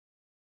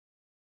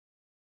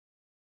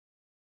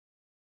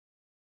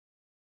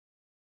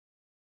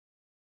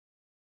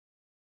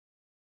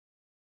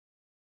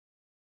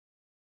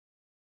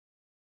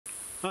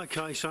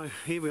Okay, so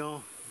here we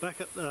are back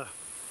at the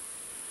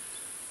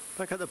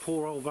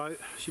poor old boat.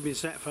 She's been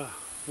sat for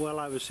well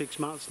over 6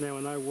 months now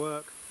and no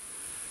work.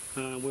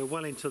 We're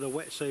well into the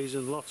wet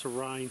season, lots of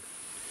rain.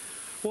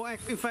 Well,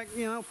 in fact,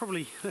 you know,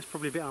 that's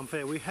probably a bit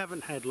unfair. We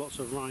haven't had lots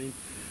of rain.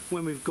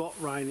 When we've got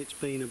rain, it's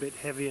been a bit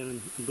heavier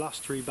and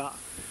blustery, but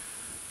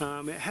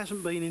it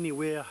hasn't been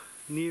anywhere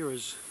near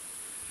as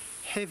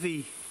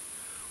heavy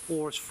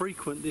or as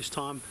frequent this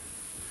time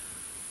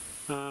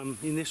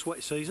in this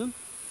wet season.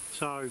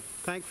 So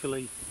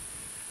thankfully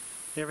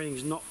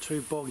everything's not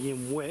too boggy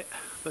and wet,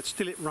 but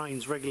still it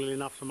rains regularly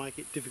enough to make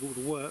it difficult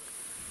to work.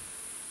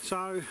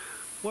 So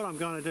what I'm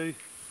going to do,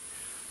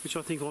 which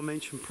I think I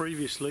mentioned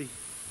previously,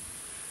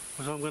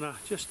 was I'm going to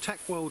just tack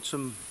weld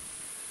some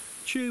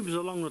tubes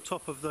along the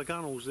top of the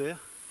gunnels there,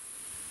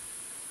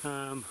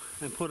 and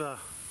put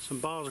some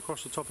bars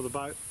across the top of the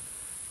boat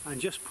and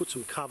just put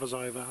some covers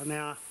over.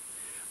 Now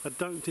I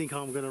don't think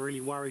I'm going to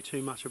really worry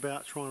too much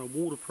about trying to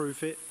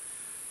waterproof it.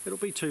 It'll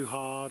be too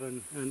hard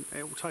and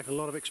it will take a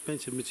lot of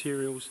expensive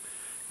materials,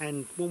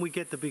 and when we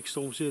get the big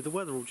storms here the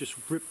weather will just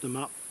rip them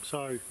up.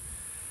 So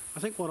I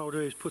think what I'll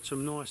do is put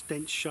some nice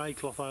dense shade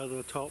cloth over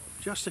the top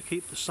just to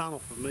keep the sun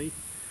off of me,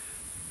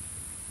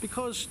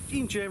 because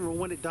in general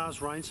when it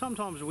does rain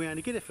sometimes we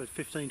only get it for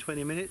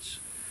 15-20 minutes,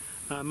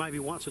 maybe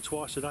once or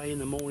twice a day in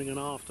the morning and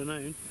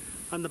afternoon,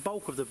 and the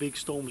bulk of the big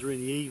storms are in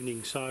the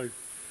evening, so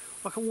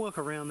I can work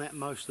around that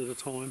most of the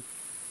time.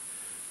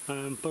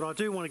 But I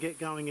do want to get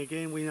going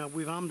again. We've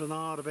ummed and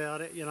ahed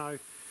about it, you know,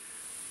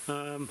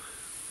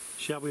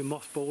 shall we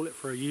mothball it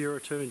for a year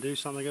or two and do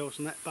something else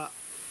and that, but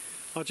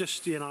I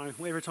just, you know,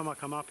 every time I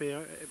come up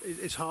here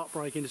it's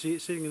heartbreaking to see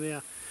it sitting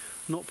there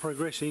not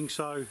progressing.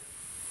 So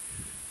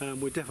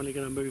we're definitely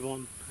going to move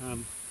on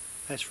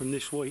as from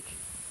this week.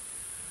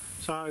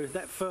 So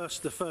the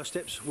first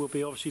steps will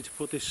be obviously to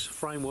put this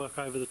framework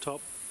over the top,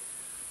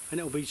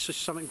 and it will be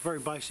just something very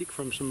basic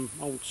from some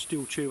old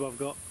steel tube I've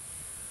got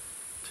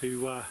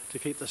to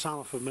keep the sun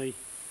off of me.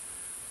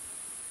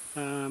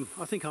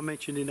 I think I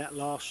mentioned in that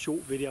last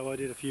short video I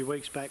did a few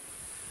weeks back,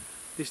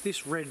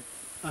 this red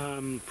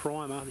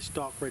primer, this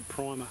dark red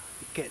primer,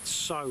 it gets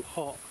so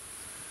hot.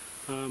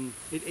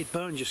 It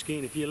burns your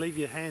skin. If you leave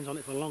your hands on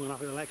it for long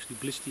enough, it'll actually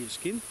blister your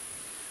skin.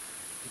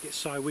 It gets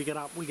so we get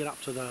up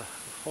to the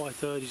high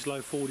 30s,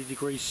 low 40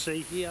 degrees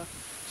C here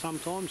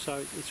sometimes, so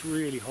it's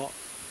really hot.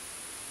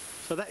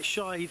 So that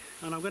shade,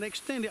 and I'm going to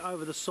extend it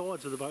over the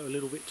sides of the boat a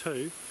little bit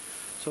too,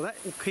 so that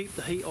will keep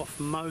the heat off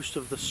most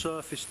of the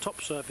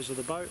top surface of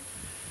the boat,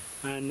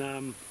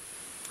 and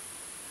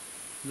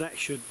that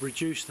should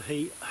reduce the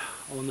heat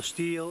on the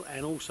steel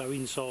and also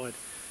inside,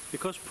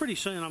 because pretty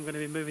soon I'm going to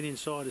be moving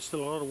inside. There's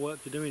still a lot of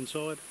work to do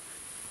inside,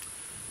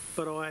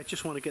 but I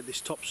just want to get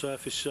this top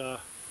surface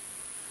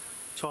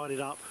tidied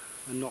up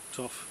and knocked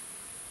off.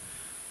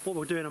 What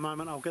we'll do in a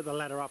moment, I'll get the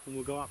ladder up and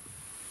we'll go up,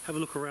 have a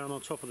look around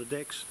on top of the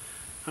decks,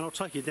 and I'll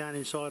take you down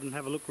inside and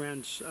have a look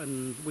around,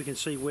 and we can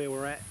see where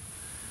we're at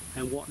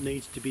and what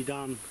needs to be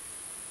done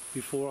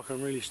before I can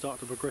really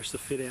start to progress the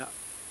fit out.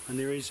 And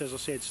there is, as I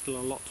said, still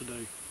a lot to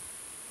do.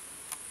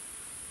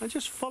 And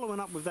just following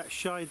up with that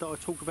shade that I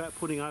talked about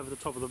putting over the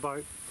top of the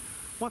boat,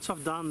 once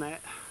I've done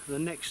that, the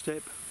next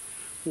step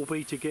will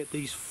be to get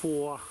these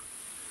 4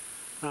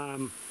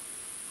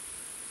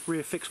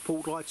 rear fixed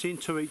port lights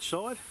into each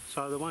side.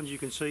 So the ones you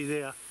can see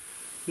there,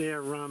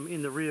 they're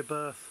in the rear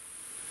berth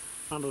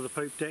under the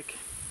poop deck.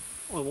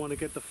 I want to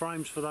get the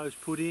frames for those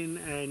put in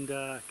and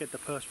get the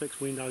perspex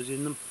windows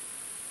in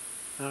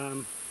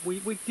them.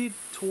 We did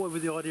toy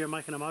with the idea of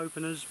making them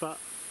openers, but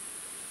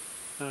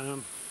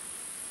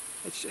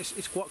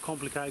it's quite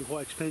complicated,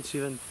 quite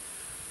expensive, and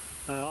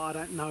I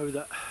don't know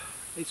that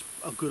it's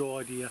a good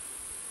idea.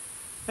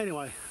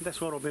 Anyway,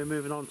 that's what I'll be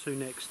moving on to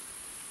next.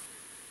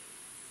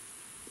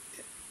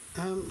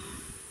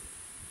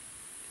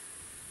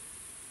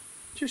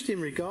 Just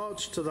in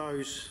regards to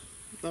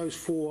those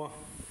 4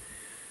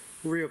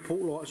 rear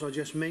port lights I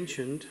just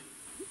mentioned,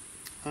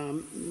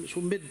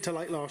 so mid to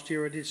late last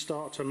year I did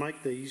start to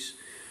make these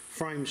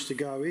frames to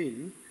go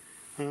in,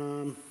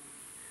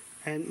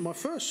 and my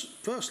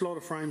first lot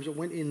of frames that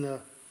went in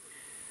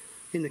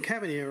the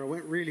cabin area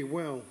went really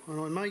well, and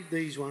I made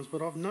these ones,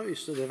 but I've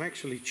noticed that they've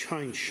actually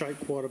changed shape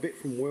quite a bit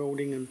from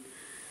welding, and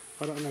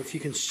I don't know if you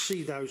can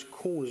see those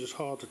corners. It's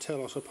hard to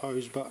tell, I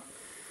suppose, but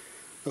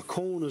the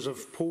corners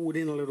have pulled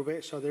in a little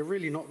bit, so they're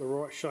really not the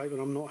right shape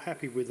and I'm not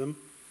happy with them.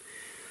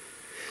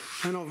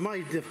 And I've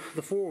made the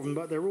 4 of them,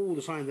 but they're all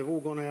the same. They've all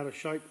gone out of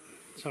shape,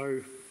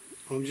 so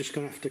I'm just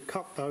going to have to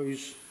cut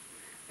those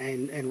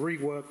and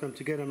rework them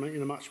to get them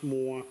in a much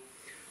more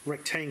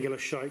rectangular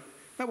shape.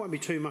 That won't be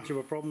too much of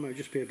a problem. It'll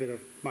just be a bit of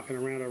mucking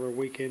around over a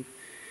weekend,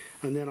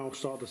 and then I'll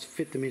start to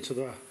fit them into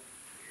the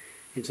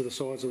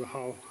sides of the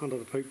hull under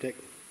the poop deck.